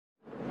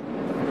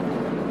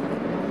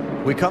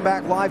We come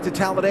back live to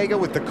Talladega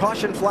with the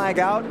caution flag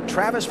out.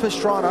 Travis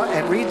Pastrana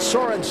and Reed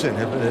Sorensen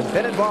have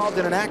been involved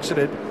in an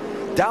accident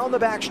down the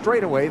back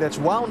straightaway that's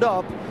wound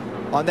up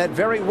on that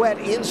very wet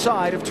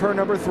inside of turn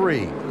number 3.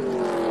 Reed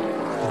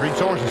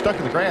Sorensen stuck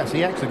in the grass.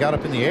 He actually got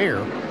up in the air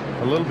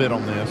a little bit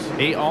on this.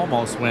 He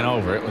almost went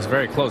over. It was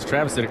very close.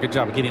 Travis did a good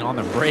job of getting on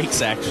the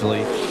brakes,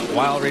 actually,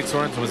 while Reed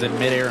Sorensen was in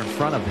midair in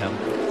front of him.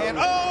 And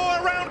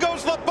around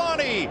goes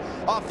Labonte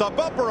off the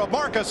bumper of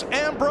Marcus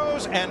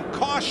Ambrose, and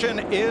caution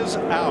is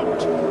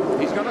out.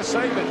 He's going to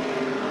save it.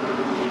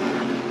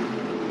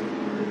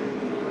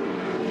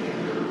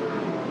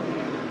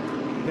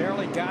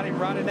 Barely got him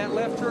right in that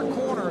left rear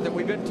corner that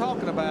we've been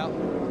talking about.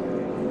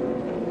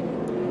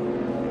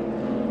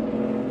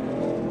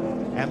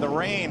 And the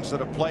rains that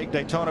have plagued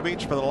Daytona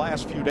Beach for the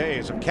last few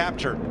days have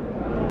captured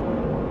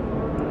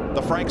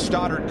the Frank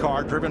Stoddard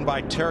car driven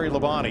by Terry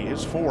Labonte.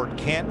 His Ford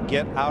can't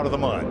get out of the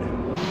mud.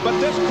 But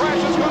this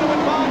crash is going to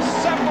involve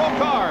several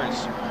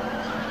cars.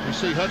 You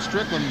see Hud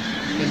Strickland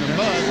in the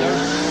mud.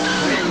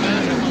 There's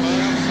 29 on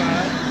the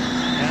outside,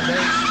 and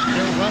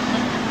they're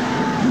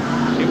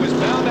running. It was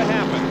bound to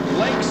happen.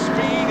 Lake's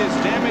speed is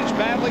damaged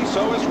badly,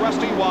 so is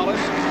Rusty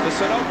Wallace. The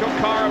Sunoco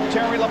car of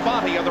Terry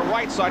Labonte on the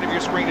right side of your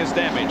screen is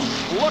damaged.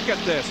 Look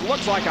at this.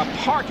 Looks like a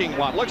parking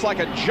lot. Looks like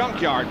a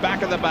junkyard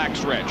back in the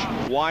backstretch.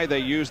 Why they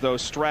use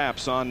those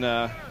straps on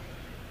the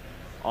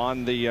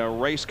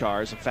race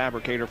cars, a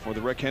fabricator for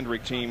the Rick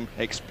Hendrick team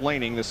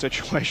explaining the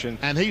situation.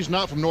 And he's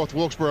not from North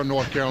Wilkesboro,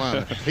 North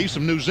Carolina. He's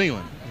from New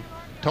Zealand.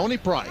 Tony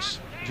Price.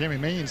 Jimmy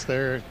Means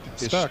there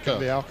stuck in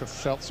the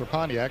Alka-Seltzer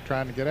Pontiac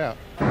trying to get out.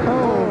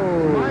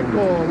 Oh,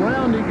 Michael,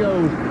 around he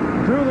goes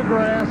through the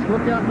grass.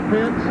 Look out in the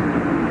pits.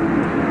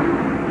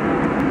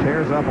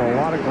 Tears up a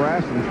lot of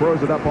grass and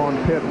throws it up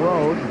on pit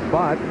road,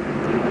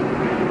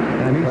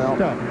 and he's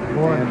stuck.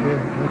 Boy,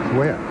 it's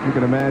wet. You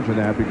can imagine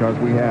that because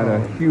we had a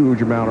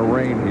huge amount of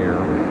rain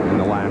here in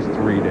the last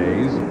 3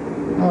 days.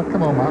 Oh,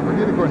 come on, Michael.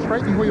 Get it going.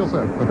 Straighten your wheels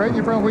up. Straighten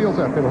your front wheels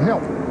up. It'll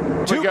help.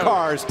 Two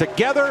cars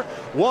together,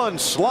 one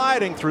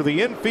sliding through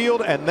the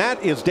infield, and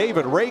that is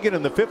David Reagan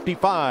in the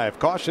 55.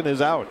 Caution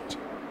is out.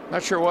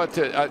 Not sure what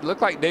to, it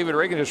looked like David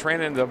Reagan just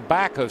ran into the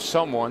back of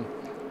someone.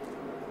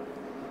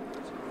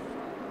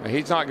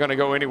 He's not going to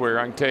go anywhere,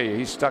 I can tell you.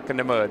 He's stuck in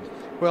the mud.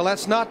 Well,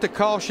 that's not the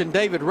caution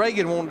David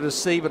Reagan wanted to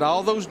see, but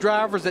all those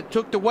drivers that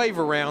took the wave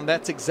around,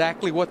 that's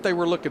exactly what they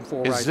were looking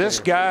for. Is this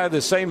guy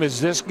the same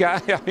as this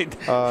guy? I mean,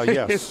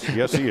 yes.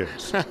 Yes, he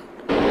is.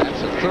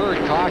 That's the third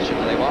caution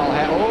they've all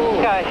had.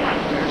 Oh,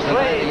 there's the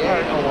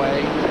 98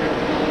 away.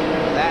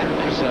 That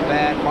was a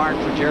bad mark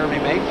for Jeremy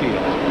Mayfield.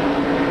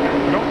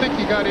 I don't think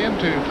he got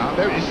into.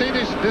 You see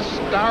this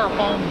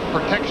styrofoam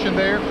protection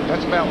there?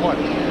 That's about, what,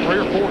 3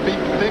 or 4 feet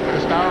thick, the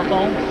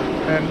styrofoam?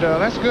 And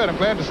that's good. I'm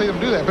glad to see them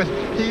do that. But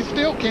he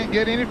still can't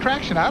get any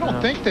traction. I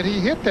don't think that he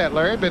hit that,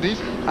 Larry, but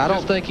he's... I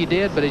don't think he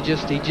did, but he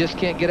just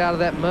can't get out of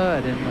that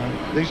mud. And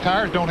these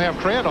tires don't have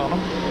tread on them,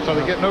 so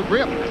they get no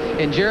grip.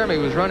 And Jeremy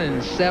was running in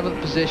 7th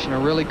position, a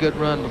really good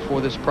run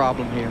before this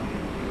problem here.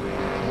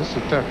 This is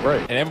a tough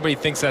break. And everybody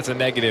thinks that's a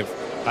negative.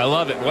 I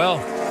love it. Well,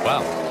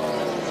 wow.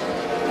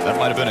 That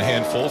might have been a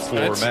handful for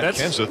Matt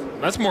Kenseth.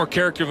 That's more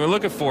character we're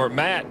looking for.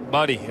 Matt,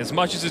 buddy, as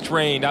much as it's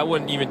rained, I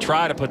wouldn't even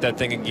try to put that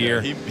thing in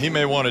gear. Yeah, he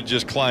may want to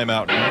just climb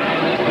out. Chad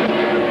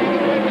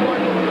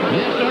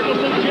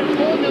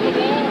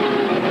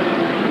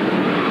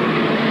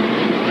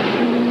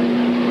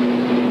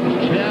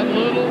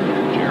Little,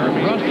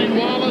 Jeremy, Rusty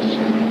Wallace.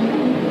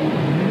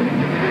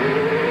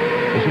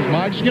 This is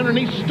Mike Skinner, and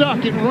he's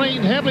stuck. It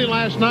rained heavily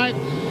last night.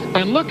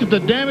 And look at the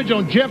damage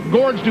on Jeff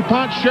Gordon's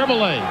DuPont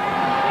Chevrolet.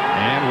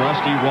 And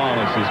Rusty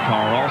Wallace's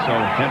car also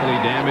heavily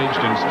damaged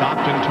and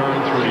stopped in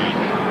turn 3.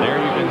 There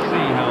you can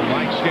see how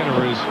Mike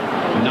Skinner is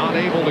not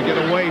able to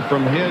get away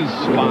from his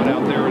spot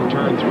out there in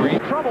turn 3.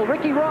 Trouble.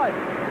 Ricky Rudd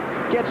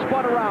gets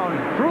spun around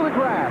through the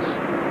grass.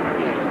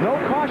 No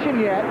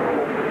caution yet.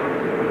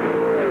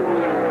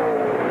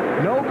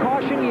 No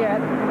caution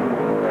yet.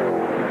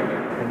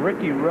 And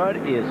Ricky Rudd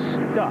is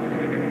stuck.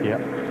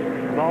 Yep.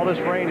 With all this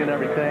rain and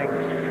everything.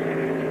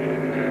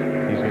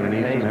 He's going to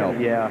need some help.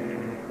 Yeah.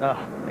 Oh,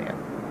 man.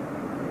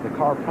 The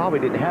car probably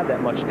didn't have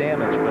that much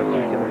damage, but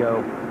he's going to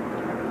go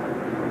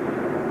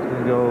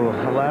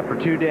a lap or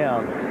 2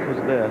 down because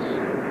of this.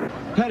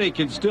 Petty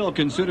can still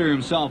consider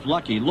himself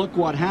lucky. Look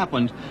what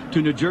happened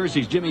to New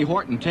Jersey's Jimmy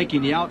Horton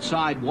taking the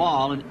outside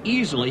wall, and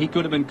easily he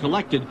could have been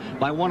collected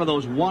by one of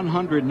those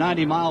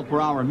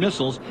 190-mile-per-hour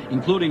missiles,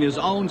 including his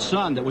own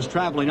son that was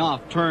traveling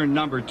off turn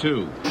number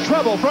 2.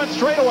 Treble front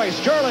straightaway.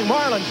 Sterling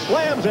Marlin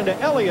slams into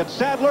Elliott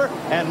Sadler,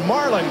 and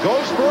Marlin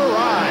goes for a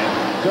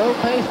ride. Go,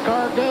 pace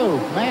car, go.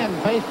 Man,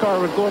 pace car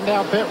was going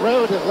down pit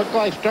road. It looked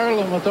like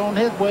Sterling was on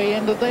his way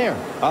into there.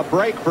 A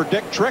break for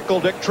Dick Trickle.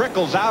 Dick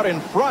Trickle's out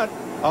in front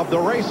of the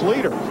race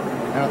leader.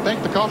 And I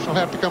think the caution will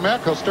have to come out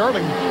because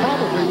Sterling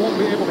probably won't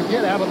be able to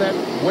get out of that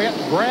wet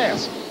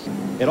grass.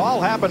 It all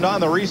happened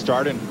on the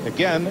restart, and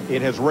again,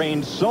 it has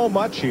rained so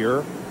much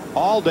here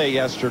all day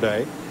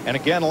yesterday, and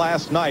again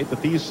last night,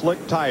 that these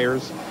slick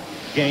tires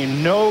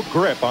gain no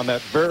grip on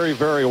that very,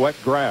 very wet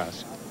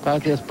grass.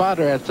 Like his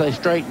spotter, I'd say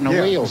straighten the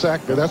wheels.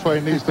 Exactly. That's what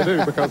he needs to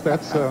do, because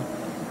that's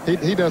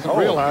he doesn't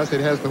realize he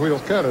has the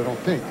wheels cut, I don't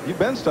think. You've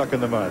been stuck in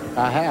the mud.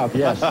 I have,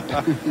 yes. Of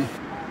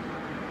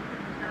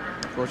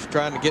course, you're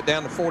trying to get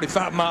down to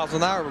 45 miles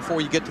an hour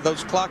before you get to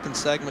those clocking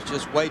segments,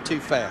 just way too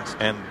fast.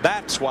 And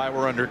that's why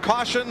we're under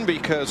caution,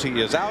 because he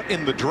is out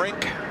in the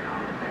drink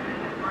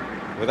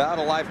without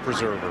a life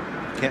preserver.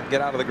 Can't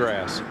get out of the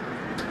grass.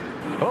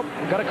 Oh,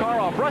 got a car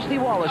off. Rusty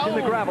Wallace in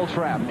the gravel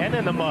trap. And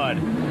in the mud.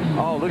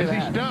 Oh, look at that.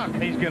 Is he stuck?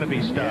 He's going to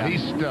be stuck. Yeah.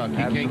 He's stuck. He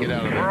can't get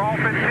out of there. We're off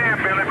in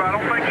 10, Billy, but I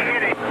don't think he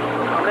hit it.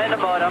 I'm in the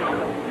mud.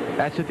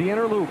 That's at the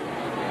inner loop.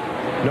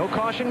 No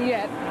caution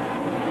yet.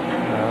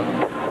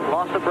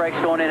 Lost the brakes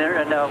going in there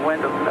and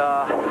went the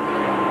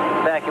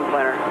vacuum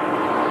cleaner.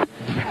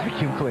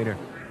 Vacuum cleaner.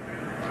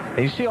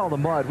 And you see all the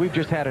mud. We've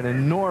just had an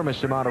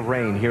enormous amount of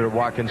rain here at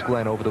Watkins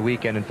Glen over the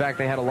weekend. In fact,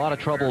 they had a lot of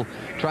trouble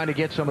trying to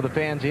get some of the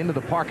fans into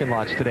the parking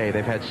lots today.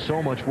 They've had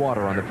so much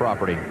water on the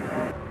property.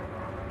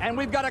 And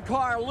we've got a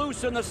car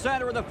loose in the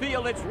center of the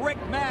field. It's Rick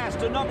Mast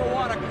to number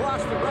 1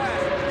 across the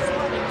grass,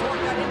 sliding toward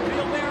that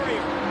infield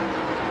barrier.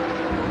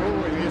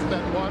 Oh, he missed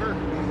that water.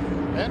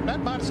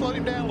 That might have slowed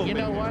him down a little bit.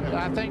 You know what?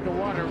 I think the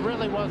water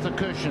really was a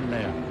cushion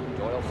there.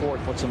 Doyle Ford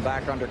puts him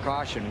back under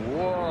caution.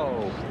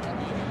 Whoa.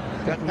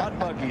 Got mud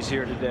buggies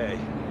here today.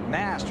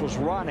 Mast was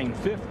running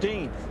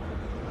 15th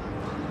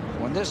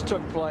when this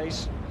took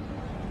place.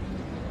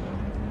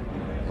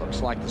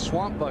 Looks like the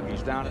swamp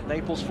buggies down at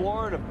Naples,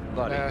 Florida,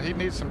 buddy. He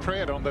needs some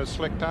tread on those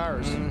slick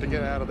tires to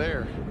get out of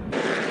there.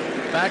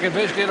 Back at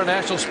Michigan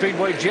International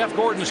Speedway, Jeff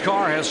Gordon's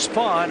car has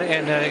spun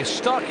and is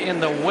stuck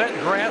in the wet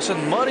grass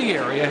and muddy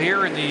area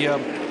here in the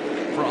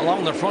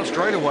along the front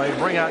straightaway.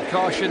 Bring out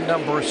caution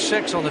number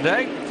 6 on the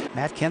day.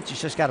 Matt Kenseth's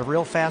just got a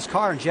real fast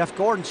car, and Jeff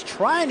Gordon's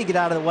trying to get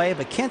out of the way,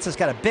 but Kenseth's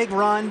got a big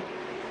run,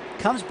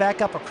 comes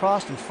back up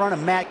across in front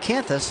of Matt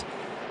Kenseth,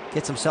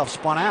 gets himself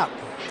spun out.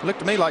 It looked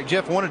to me like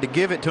Jeff wanted to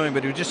give it to him,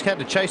 but he just had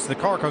to chase the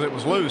car because it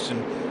was loose,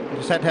 and he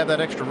just had to have that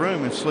extra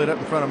room and slid up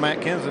in front of Matt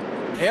Kenseth.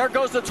 Here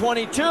goes the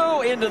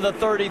 22 into the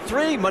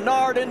 33.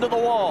 Menard into the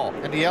wall.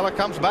 And the yellow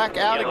comes back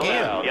out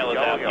again. Yellow's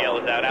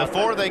out.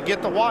 Before they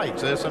get the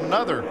whites. There's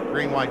another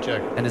green-white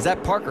check. And is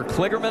that Parker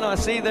Kligerman I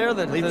see there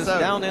that is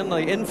down in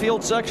the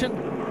infield section?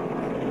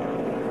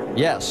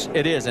 Yes,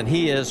 it is, and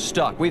he is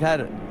stuck. We've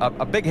had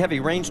a big, heavy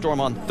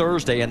rainstorm on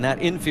Thursday in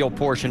that infield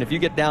portion. If you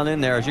get down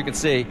in there, as you can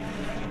see,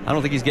 I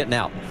don't think he's getting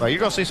out. Well, you're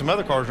going to see some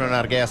other cars running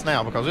out of gas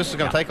now, because this is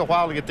going to take a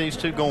while to get these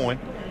two going.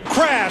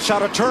 Crash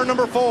out of turn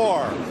number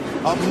 4.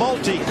 A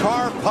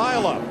multi-car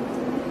pileup.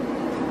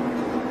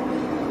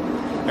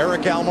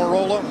 Eric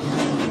Almirola,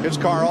 his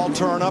car all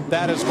torn up.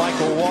 That is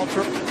Michael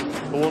Waltrip,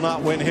 who will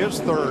not win his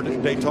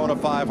 3rd Daytona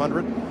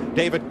 500.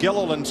 David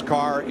Gilliland's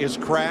car is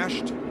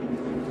crashed.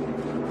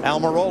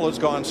 Almirola's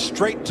gone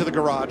straight to the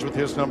garage with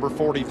his number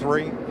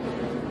 43.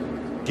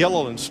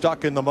 Gilliland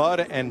stuck in the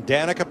mud, and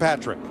Danica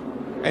Patrick.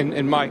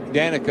 And Mike,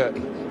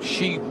 Danica,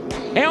 she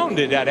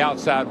pounded that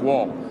outside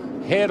wall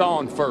head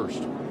on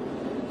first.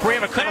 We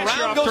have a crash.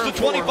 Around goes the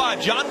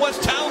 25. John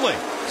West Townley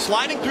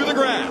sliding through the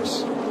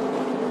grass.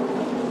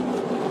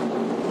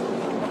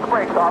 The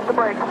brakes off, the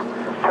brakes.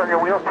 Turn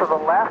your wheels to the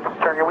left.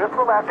 Turn your wheels to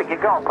the left and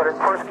get going. Put it in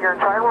first gear and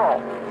try and roll.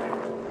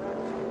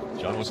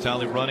 John West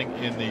Townley running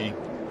in the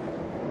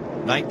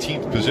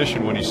 19th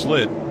position when he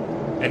slid.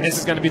 And this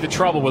is going to be the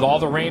trouble with all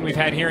the rain we've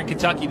had here in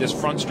Kentucky. This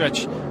front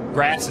stretch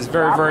grass is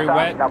very, very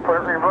wet. Now put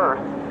it in reverse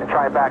and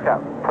try it back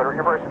up. Put it in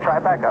reverse and try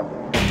it back up.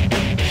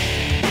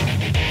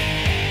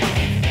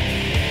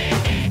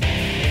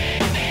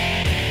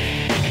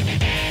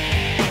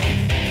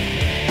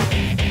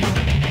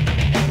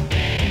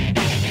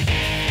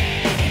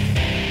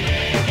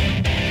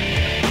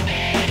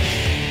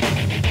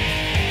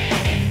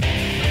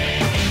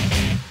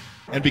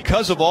 And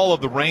because of all of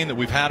the rain that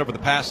we've had over the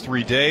past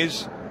 3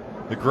 days,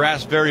 the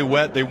grass very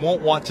wet, they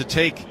won't want to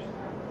take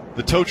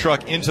the tow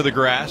truck into the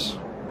grass.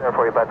 There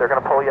for you, bud. They're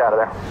going to pull you out of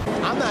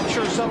there. I'm not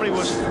sure somebody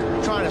was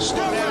trying to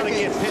slow down and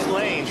get pit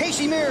lane.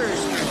 Casey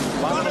Mears,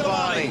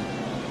 Bobby.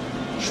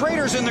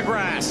 Schrader's in the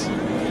grass.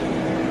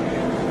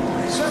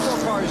 Several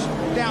cars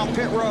down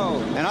pit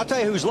road. And I'll tell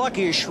you who's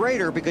lucky is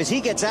Schrader, because he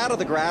gets out of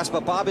the grass,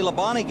 but Bobby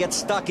Labonte gets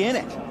stuck in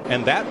it.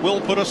 And that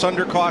will put us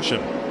under caution.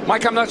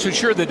 Mike, I'm not so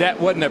sure that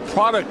that wasn't a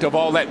product of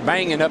all that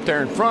banging up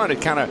there in front.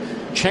 It kind of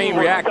chain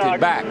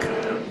reacted back.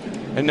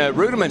 And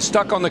Rudiman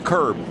stuck on the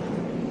curb.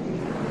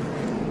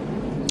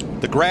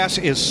 The grass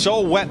is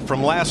so wet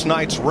from last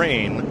night's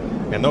rain,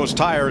 and those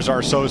tires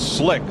are so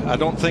slick, I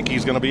don't think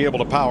he's going to be able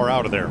to power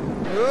out of there.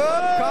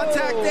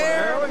 Contact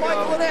there.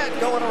 Michael Lynette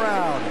going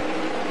around.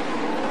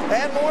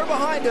 And more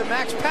behind him.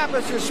 Max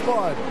Pappas is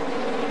spun.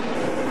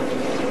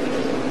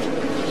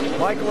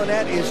 Michael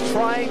Lynette is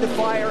trying to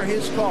fire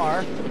his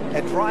car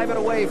and drive it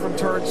away from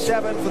turn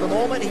 7. For the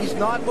moment, he's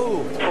not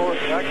moved. Forward.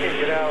 I can't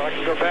get out. I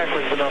can go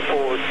backwards, but not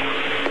forward.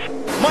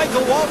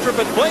 Michael Waltrip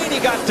and Blaney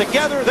got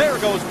together. There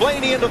goes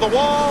Blaney into the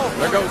wall.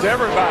 There goes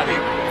everybody.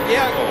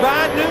 Yeah,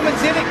 Ryan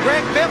Newman's in it.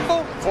 Greg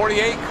Biffle.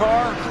 48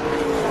 car.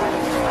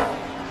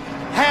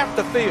 Half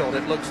the field,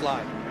 it looks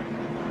like.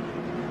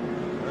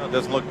 Well, it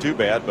doesn't look too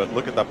bad, but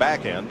look at the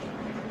back end.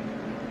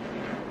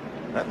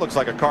 That looks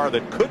like a car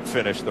that could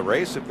finish the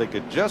race if they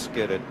could just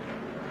get it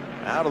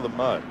out of the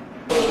mud.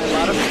 Watch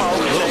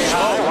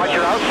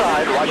your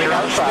outside. Watch your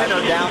outside.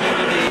 Spinner down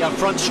into the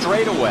front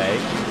straightaway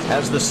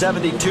as the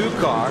 72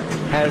 car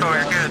has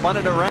spun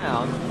it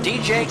around.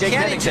 DJ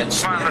Kennington.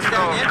 Come on, let's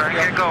go. Try to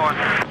get going.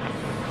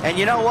 And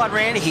you know what,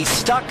 Randy? He's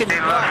stuck in the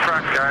mud.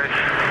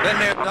 Been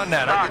there, done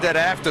that. I did that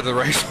after the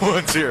race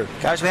once here.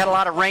 Guys, we had a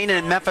lot of rain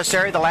in the Memphis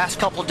area the last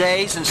couple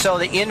days, and so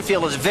the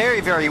infield is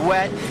very, very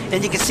wet.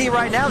 And you can see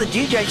right now the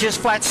DJ just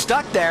flat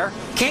stuck there.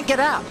 Can't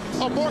get out.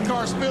 Oh, more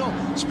cars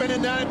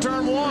spinning down in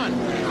turn 1.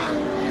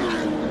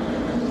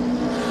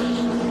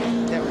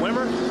 That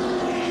Wimmer.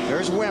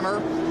 There's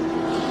Wimmer.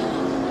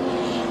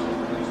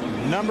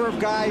 Number of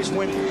guys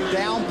went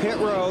down pit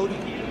road.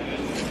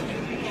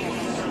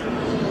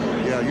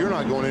 Yeah, you're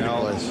not going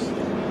anyplace.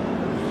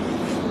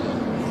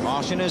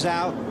 Caution is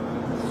out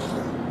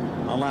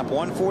on lap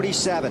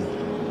 147.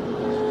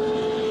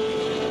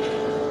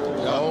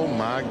 Oh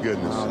my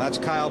goodness. Oh, that's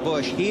Kyle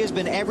Busch. He has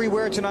been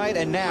everywhere tonight,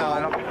 and now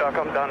I'm stuck.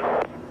 I'm done.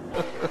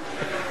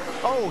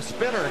 Oh,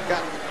 spinner.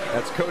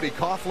 That's Cody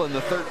Coughlin,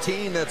 the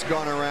 13 that's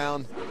gone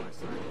around.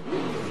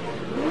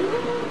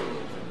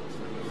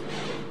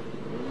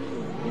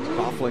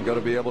 Coughlin going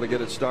to be able to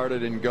get it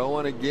started and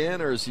going again,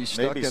 or is he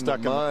stuck in the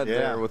mud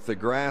there with the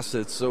grass?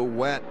 It's so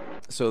wet.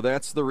 So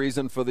that's the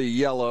reason for the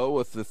yellow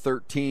with the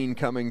 13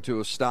 coming to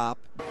a stop.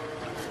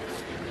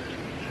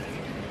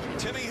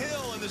 Timmy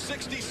Hill in the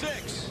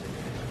 66.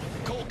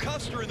 Cole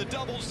Custer in the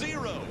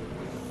 00.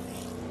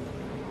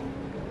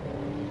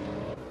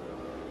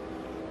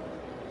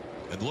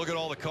 And look at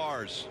all the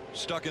cars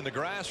stuck in the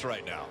grass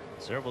right now.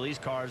 Several of these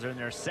cars are in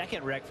their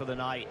second wreck for the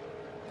night.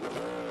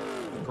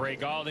 Gray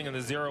Galding in the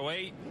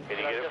 08. Can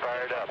you get it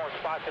fired up? More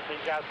spots if these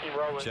guys keep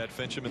rolling. Chad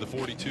Fincham in the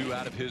 42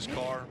 out of his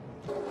car.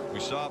 We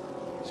saw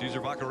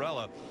Cesar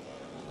Vaccarella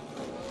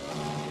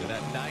in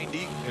that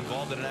 90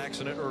 involved in an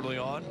accident early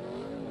on.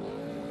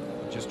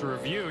 Just to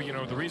review, you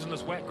know, the reason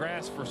this wet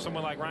grass for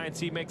someone like Ryan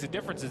Sieg makes a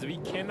difference is if he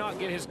cannot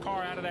get his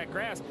car out of that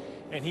grass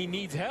and he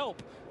needs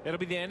help, it'll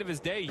be the end of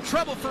his day.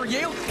 Trouble for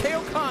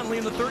Cale Conley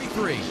in the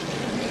 33.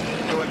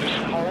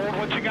 Just hold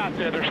what you got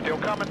there. They're still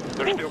coming.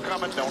 They're still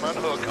coming. Don't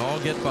unhook. All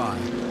get by.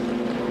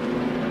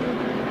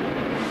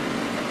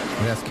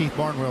 That's Keith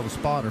Barnwell, the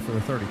spotter for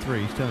the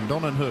 33. He's telling him,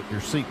 don't unhook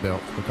your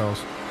seatbelts because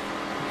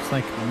it's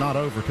not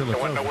over till it's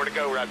over. There wasn't nowhere to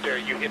go right there.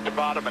 You hit the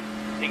bottom and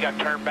he got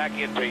turned back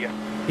into you.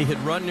 He had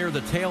run near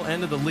the tail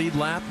end of the lead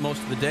lap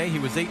most of the day. He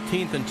was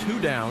 18th and 2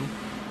 down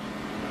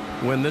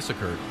when this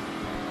occurred.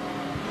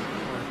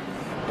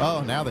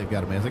 Oh, now they've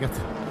got a mess. They got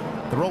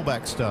the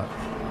rollback stuck.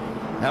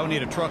 Now we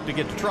need a truck to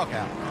get the truck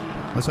out.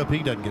 Let's hope he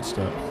doesn't get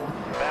stuck.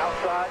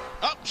 Outside.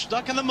 Oh,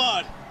 stuck in the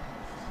mud.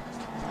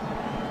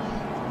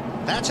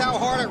 that's how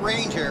hard it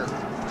rained here over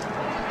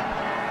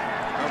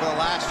the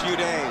last few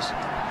days.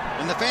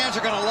 And the fans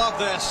are going to love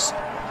this.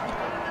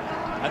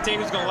 I tell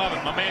you who's going to love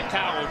it. My man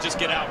Kyle will just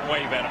get out and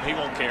wave at him. He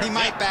won't care. He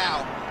might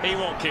bow. He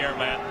won't care,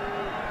 man.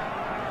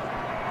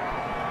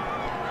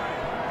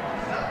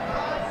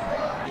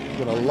 It's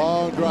been a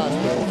long dry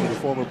spell for the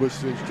former Busch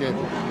Series champion.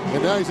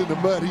 And now he's in the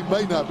mud. He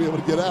may not be able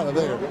to get out of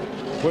there.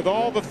 With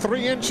all the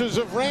 3 inches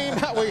of rain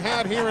that we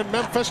had here in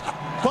Memphis,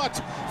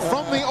 but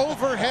from the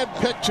overhead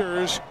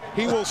pictures,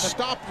 he will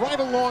stop right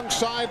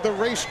alongside the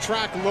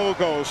racetrack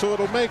logo, so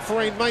it'll make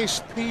for a nice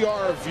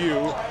PR view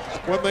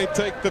when they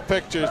take the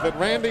pictures. That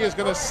Randy is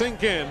going to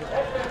sink in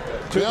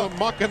to the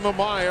muck and the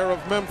mire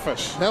of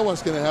Memphis. Now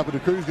what's going to happen? The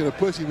crew's going to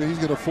push him, and he's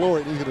going to floor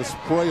it, and he's going to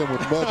spray him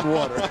with mud and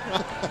water.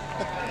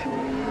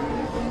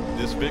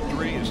 This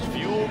victory is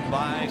fueled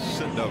by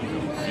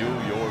Sunoco.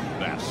 Fuel your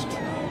best.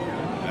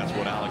 That's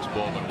what Alex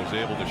Bowman was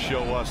able to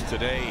show us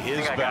today. His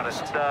best. I got it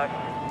stuck.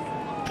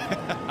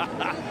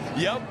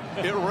 Yep,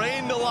 it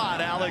rained a lot,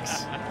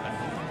 Alex.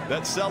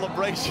 That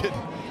celebration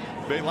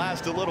may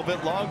last a little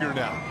bit longer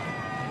now.